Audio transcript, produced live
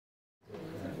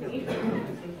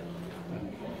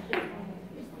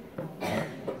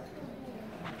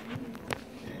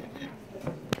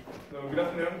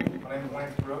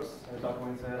Brooks. As Dr.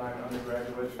 Wayne said, I'm an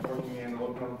undergraduate working in the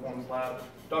Local Performance Lab.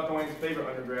 Dr. Wayne's favorite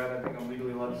undergrad, I think I'm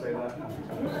legally allowed to say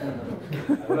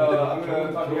that. But I'm going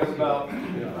to talk to you guys about...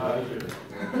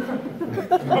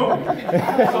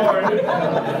 sorry.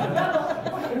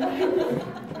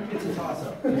 It's a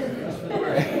toss-up.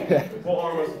 We'll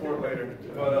arm with support later.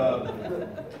 But I'm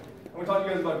going to talk to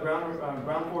you guys about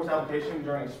ground force application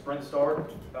during a sprint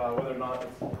start, whether or not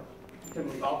it's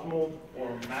typically optimal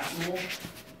or maximal.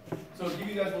 So to give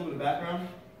you guys a little bit of background.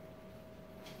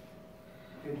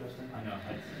 Okay, Justin. I know.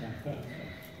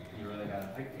 You really got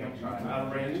it. I'm out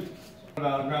of range.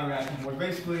 About ground reaction force.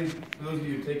 Basically, for those of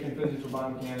you taking physics or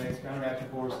biomechanics, ground reaction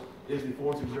force is the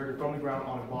force exerted from the ground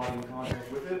on a body in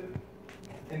contact with it.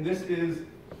 And this is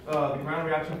the ground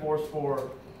reaction force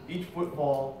for each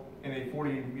footfall in a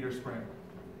 40-meter sprint.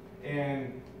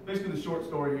 And basically the short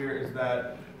story here is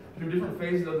that through different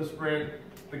phases of the sprint,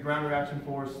 the ground reaction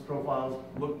force profiles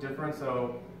look different.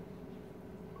 So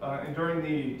and during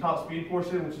the top speed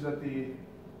portion, which is at the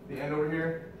end over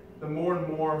here, the more and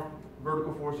more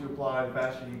vertical force you apply, the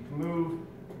faster you can move.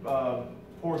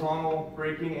 Horizontal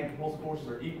braking and propulsive forces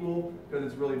are equal because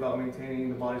it's really about maintaining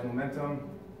the body's momentum.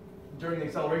 During the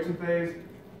acceleration phase,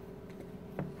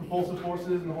 propulsive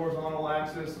forces in the horizontal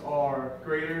axis are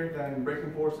greater than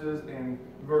braking forces, and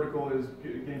vertical is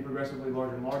getting progressively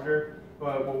larger and larger.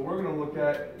 But what we're going to look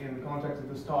at in the context of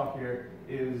this talk here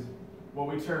is what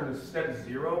we term as step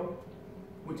 0,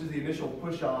 which is the initial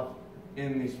push-off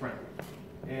in the sprint.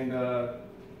 And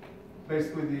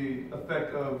basically the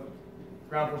effect of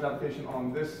ground force application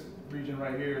on this region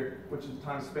right here, which is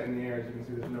time spent in the air. As you can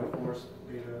see, there's no force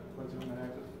data put on that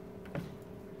axis.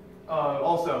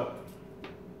 Also,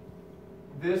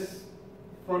 this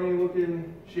funny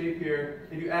looking shape here,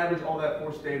 if you average all that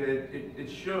force data, it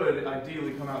should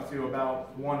ideally come out to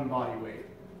about 1 body weight.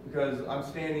 Because I'm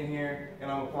standing here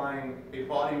and I'm applying a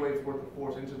body weight's worth of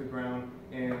force into the ground,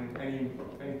 and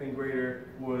anything greater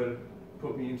would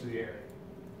put me into the air.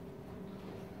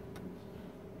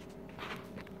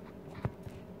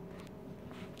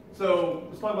 So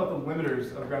let's talk about the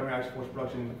limiters of ground reaction force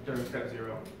production during step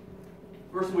 0.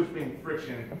 First of which being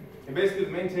friction. And basically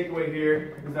the main takeaway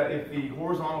here is that if the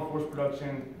horizontal force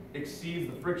production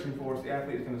exceeds the friction force, the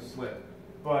athlete is going to slip.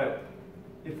 But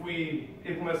if we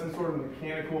implement some sort of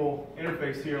mechanical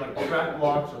interface here, like track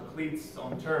blocks or cleats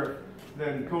on turf,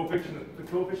 then the coefficient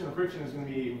of friction is going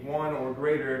to be 1 or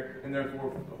greater, and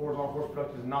therefore horizontal force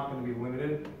production is not going to be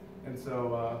limited, and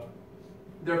so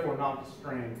therefore not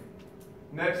constrained.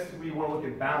 Next, we want to look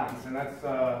at balance, and that's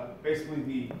basically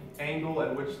the angle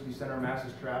at which the center of mass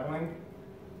is traveling.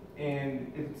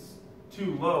 And if it's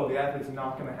too low, the athlete's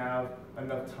not going to have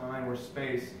enough time or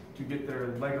space to get their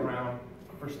leg around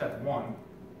for step 1.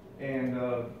 And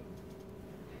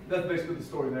that's basically the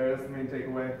story there. That's the main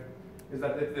takeaway, is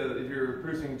that if you're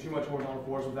producing too much horizontal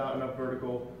force without enough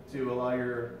vertical to allow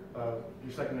your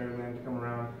secondary limb to come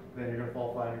around, then you're going to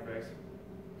fall flat on your face.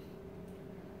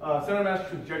 Center of mass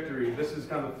trajectory. This is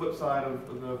kind of the flip side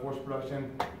of the force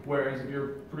production, whereas if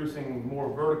you're producing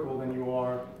more vertical than you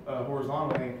are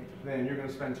horizontally, then you're going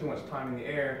to spend too much time in the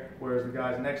air, whereas the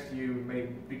guys next to you may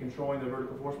be controlling the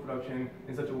vertical force production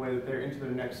in such a way that they're into their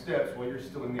next steps while you're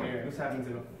still in the air. This happens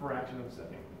in a fraction of a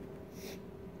second.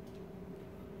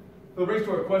 So it brings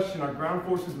to our question, are ground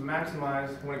forces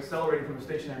maximized when accelerating from a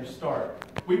stationary start?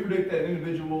 We predict that an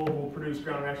individual will produce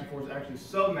ground reaction force actually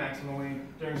sub-maximally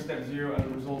during step 0 as a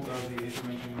result of the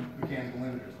aforementioned mechanical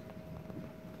limiters.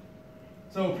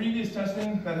 So previous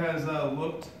testing that has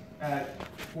looked at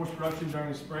force production during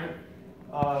a sprint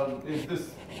is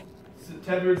this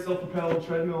tethered self-propelled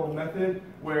treadmill method,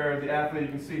 where the athlete, you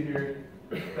can see here,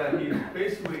 that he's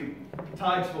basically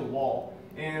tied to the wall.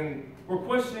 And we're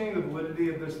questioning the validity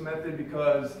of this method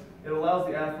because it allows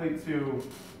the athlete to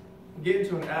get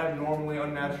into an abnormally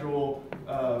unnatural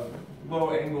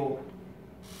low angle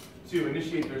to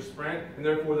initiate their sprint, and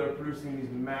therefore they're producing these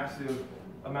massive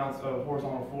amounts of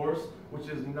horizontal force, which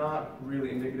is not really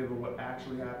indicative of what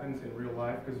actually happens in real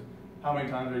life, because how many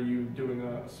times are you doing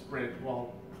a sprint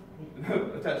while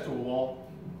attached to a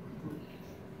wall?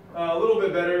 A little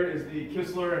bit better is the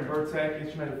Kistler and Vertec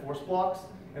instrumented force blocks.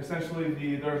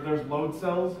 Essentially, there's load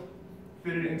cells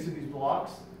fitted into these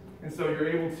blocks, and so you're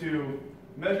able to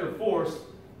measure force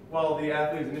while the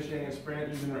athlete is initiating a sprint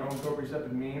using their own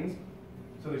proprioceptive means.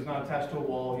 So he's not attached to a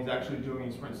wall, he's actually doing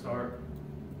a sprint start.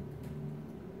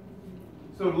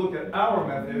 So to look at our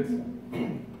methods,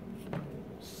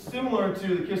 similar to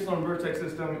the Kistler and Vertec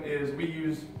system is we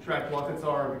use track block. That's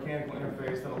our mechanical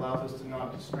interface that allows us to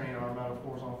not constrain our amount of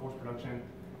horizontal force production.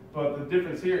 But the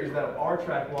difference here is that our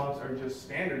track blocks are just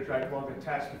standard track blocks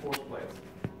attached to force plates.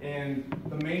 And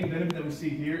the main benefit that we see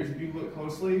here is if you look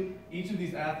closely, each of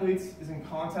these athletes is in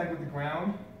contact with the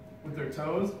ground with their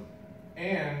toes.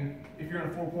 And if you're in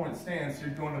a 4-point stance, you're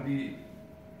going to be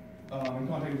in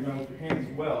contact with the ground with your hands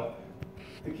as well.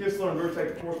 The Kistler and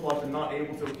Vertex force blocks are not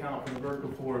able to account for the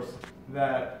vertical force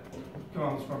that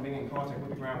comes from being in contact with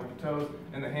the ground with the toes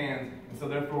and the hands. And so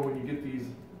therefore, when you get these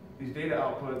data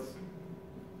outputs,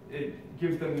 it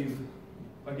gives them these,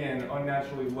 again,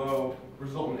 unnaturally low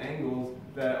resultant angles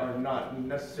that are not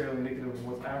necessarily indicative of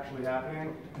what's actually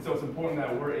happening. And so it's important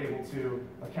that we're able to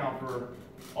account for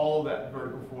all of that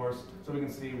vertical force so we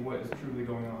can see what is truly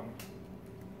going on.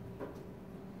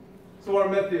 So our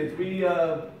methods, we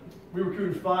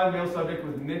recruited 5 male subjects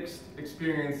with mixed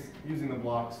experience using the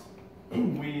blocks.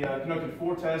 We conducted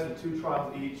 4 tests with 2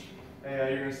 trials each.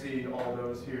 You're going to see all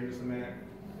those here in just a minute.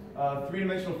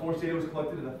 3-dimensional force data was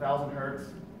collected at 1,000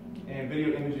 hertz, and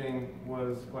video imaging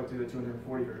was collected at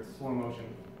 240 hertz, slow motion.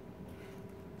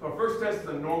 So our first test is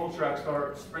a normal track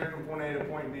start, sprint from point A to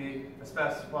point B as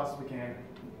fast as we possibly can.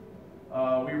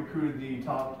 We recruited the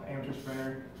top amateur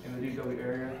sprinter in the DW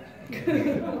area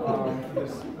for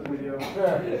this video.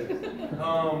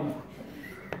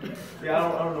 Yeah,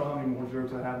 I don't know how many more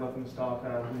jerks I have left in this talk.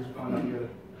 We should find out together.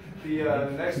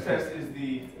 The next test is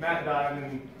the mat dive,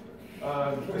 and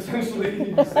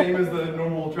essentially the same as the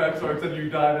normal track start, except you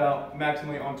dive out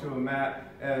maximally onto a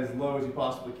mat as low as you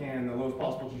possibly can, the lowest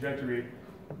possible trajectory.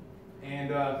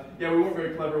 And yeah, we weren't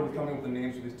very clever with coming up with the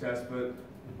names for these tests, but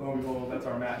lo and behold, that's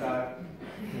our mat dive.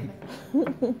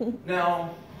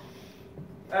 Now,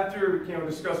 after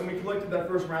discussing, we collected that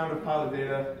first round of pilot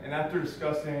data, and after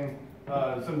discussing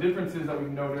some differences that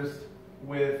we've noticed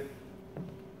with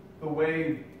the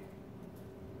way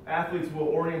athletes will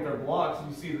orient their blocks,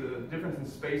 you see the difference in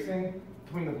spacing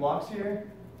between the blocks here.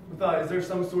 We thought, is there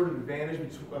some sort of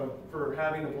advantage for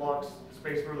having the blocks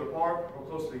spaced further apart or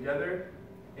closer together?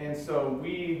 And so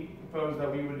we proposed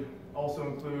that we would also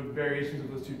include variations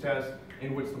of those 2 tests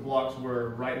in which the blocks were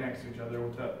right next to each other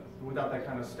without that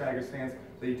kind of staggered stance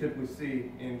that you typically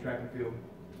see in track and field.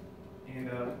 And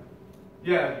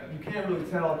yeah, you can't really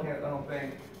tell, I don't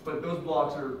think, but those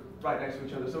blocks are right next to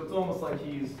each other. So it's almost like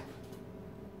he's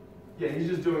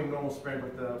just doing normal sprint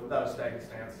without a staggered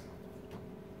stance.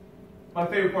 My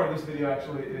favorite part of this video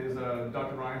actually is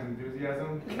Dr. Ryan's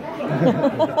enthusiasm.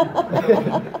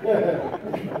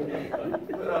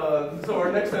 So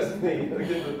our next test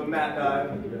is the mat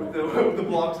dive with the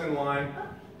blocks in line.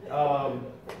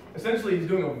 Essentially, he's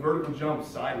doing a vertical jump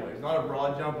sideways, not a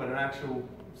broad jump, but an actual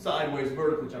sideways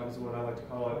vertical jump is what I like to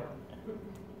call it.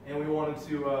 And we wanted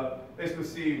to basically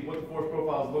see what the force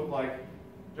profiles look like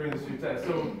during these 2 tests.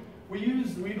 So we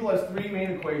utilized 3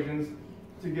 main equations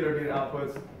to get our data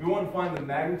outputs. We want to find the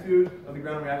magnitude of the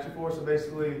ground reaction force. So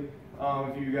basically,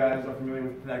 if you guys are familiar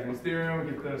with Pythagorean's theorem,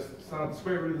 get the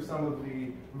square root of the sum of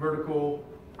the vertical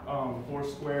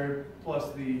force squared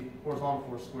plus the horizontal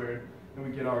force squared, and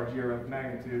we get our GRF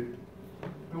magnitude.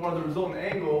 We wanted the resultant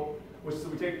angle, so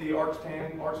we take the arc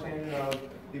tangent of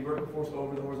the vertical force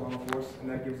over the horizontal force, and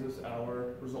that gives us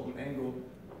our resultant angle.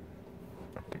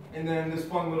 And then this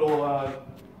fun little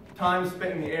time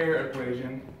spent in the air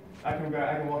equation. I can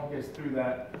walk you guys through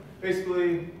that.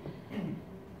 Basically,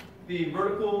 the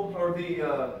vertical, or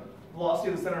the velocity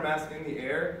of the center of mass in the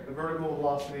air, the vertical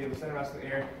velocity of the center of mass in the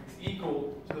air is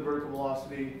equal to the vertical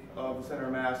velocity of the center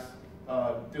of mass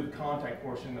through the contact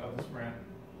portion of the sprint,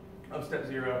 of step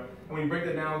 0. And when you break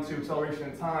that down to acceleration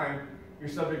and time, you're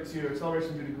subject to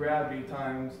acceleration due to gravity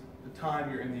times the time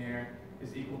you're in the air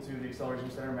is equal to the acceleration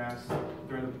of center of mass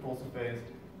during the propulsive phase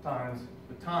times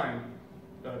the time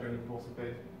during the propulsive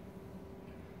phase.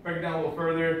 Break it down a little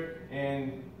further,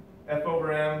 and F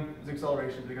over m is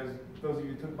acceleration, because those of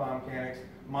you who took biomechanics,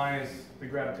 minus the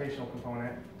gravitational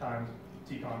component times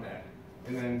t contact.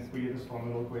 And then we get this fun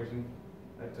little equation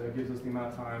that gives us the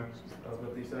amount of time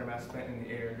of the center mass spent in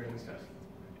the air during this test.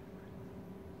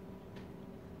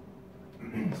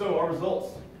 So our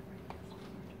results.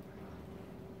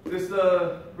 This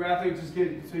graphic just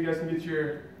so you guys can get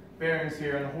your bearings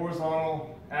here. On the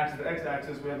horizontal axis, the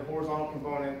x-axis, we have the horizontal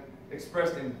component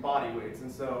expressed in body weights, and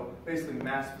so basically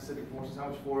mass-specific forces, how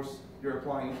much force you're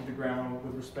applying into the ground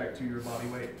with respect to your body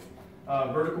weight.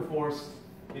 Vertical force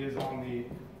is on the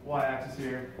y-axis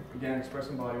here, again expressed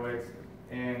in body weights,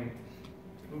 and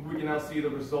we can now see the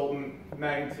resultant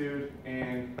magnitude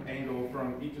and angle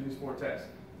from each of these 4 tests.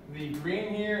 The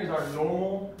green here is our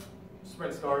normal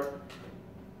sprint start.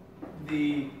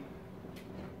 The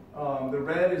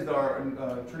red is our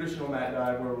traditional mat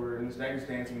dive, where we're in the staggered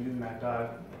stance and we do the mat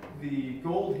dive. The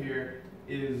gold here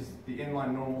is the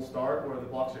inline normal start, where the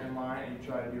blocks are inline and you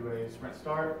try to do a sprint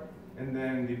start. and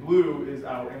then the blue is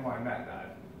our inline mat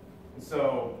dive. And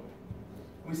so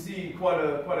we see quite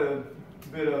a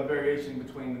bit of variation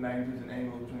between the magnitudes and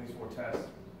angles between these four tests.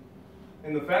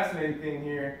 And the fascinating thing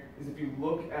here is if you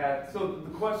look at, so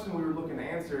the question we were looking to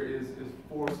answer is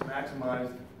force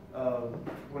maximized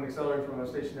when accelerating from a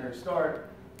stationary start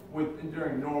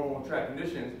during normal track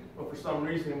conditions. But for some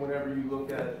reason, whenever you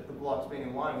look at the blocks being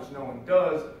in line, which no one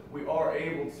does, we are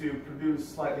able to produce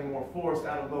slightly more force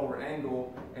at a lower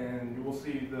angle, and you will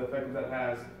see the effect that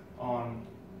has on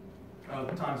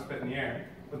the time spent in the air.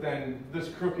 But then this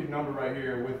crooked number right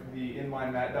here with the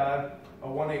inline mat dive, a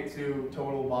 182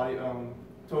 total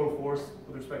force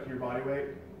with respect to your body weight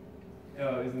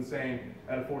is insane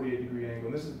at a 48-degree angle.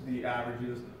 And this is the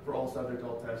averages for all subjects,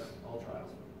 all tests, all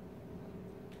trials.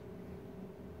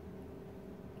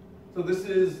 So this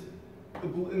is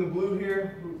in the blue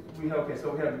here. We have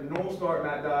normal start,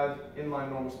 mat dive, inline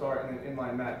normal start, and then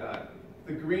inline mat dive.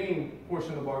 The green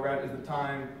portion of the bar graph is the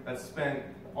time that's spent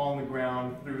on the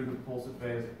ground through the propulsive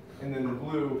phase, and then the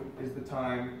blue is the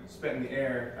time spent in the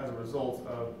air as a result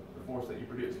of the force that you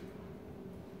produce.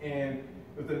 And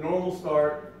with the normal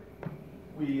start,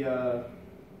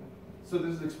 so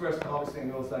this is expressed obviously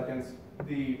in milliseconds.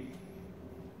 The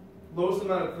smallest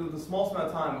amount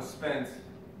of time was spent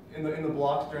in the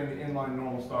blocks during the inline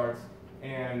normal starts,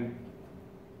 and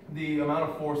the amount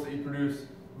of force that you produce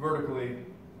vertically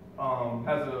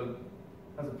has a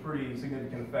pretty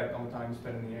significant effect on the time you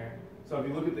spend in the air. So if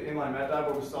you look at the inline mat dive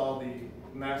where we saw the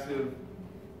massive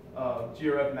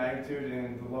GRF magnitude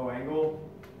in the low angle,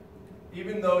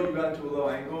 even though you got into a low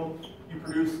angle, you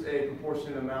produce a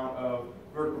proportionate amount of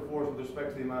vertical force with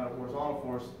respect to the amount of horizontal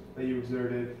force that you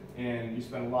exerted, and you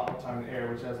spend a lot more time in the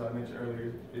air, which, as I mentioned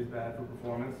earlier, is bad for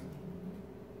performance.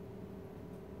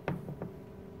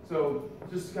 So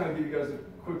just to kind of give you guys a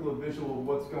quick little visual of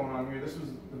what's going on here, this was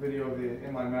the video of the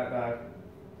inline mat dive.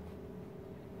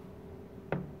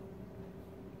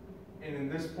 And in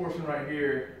this portion right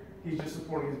here, he's just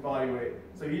supporting his body weight.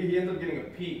 So he ends up getting a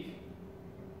peak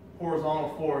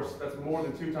horizontal force that's more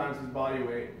than 2 times his body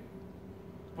weight.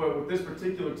 But with this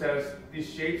particular test, these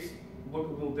shapes look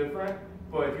a little different,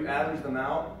 but if you average them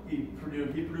out, he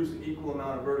produced an equal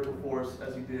amount of vertical force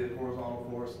as he did horizontal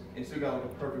force, and still got like a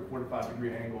perfect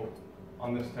 45-degree angle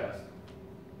on this test.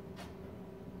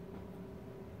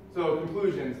 So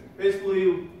conclusions.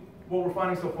 Basically, what we're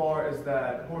finding so far is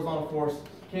that horizontal force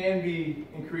can be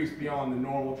increased beyond the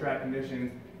normal track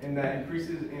conditions, and that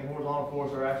increases in horizontal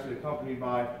force are actually accompanied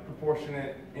by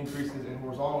proportionate increases in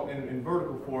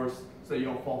vertical force, so you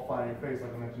don't fall flat on your face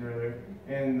like I mentioned earlier.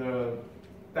 And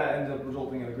that ends up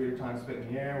resulting in a greater time spent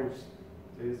in the air, which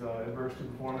is adverse to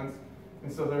performance.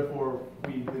 And so therefore,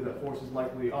 we believe that force is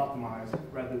likely optimized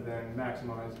rather than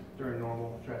maximized during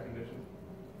normal track conditions.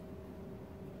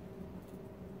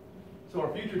 So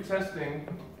our future testing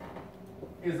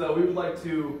is that we would like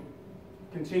to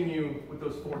continue with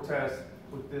those 4 tests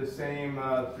with the same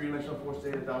 3-dimensional force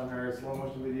data, 1,000 hertz, slow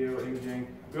motion video, imaging.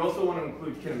 We also want to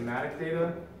include kinematic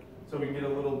data, so we can get a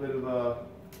little bit of a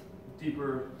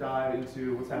deeper dive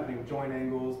into what's happening with joint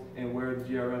angles and where the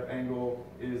GRF angle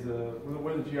is,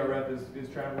 where the GRF is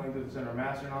traveling to the center of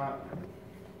mass or not.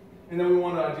 And then we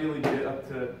want to ideally get up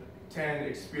to 10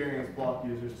 experienced block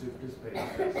users to participate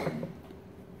in this.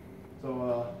 So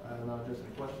I'll now address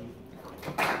any questions.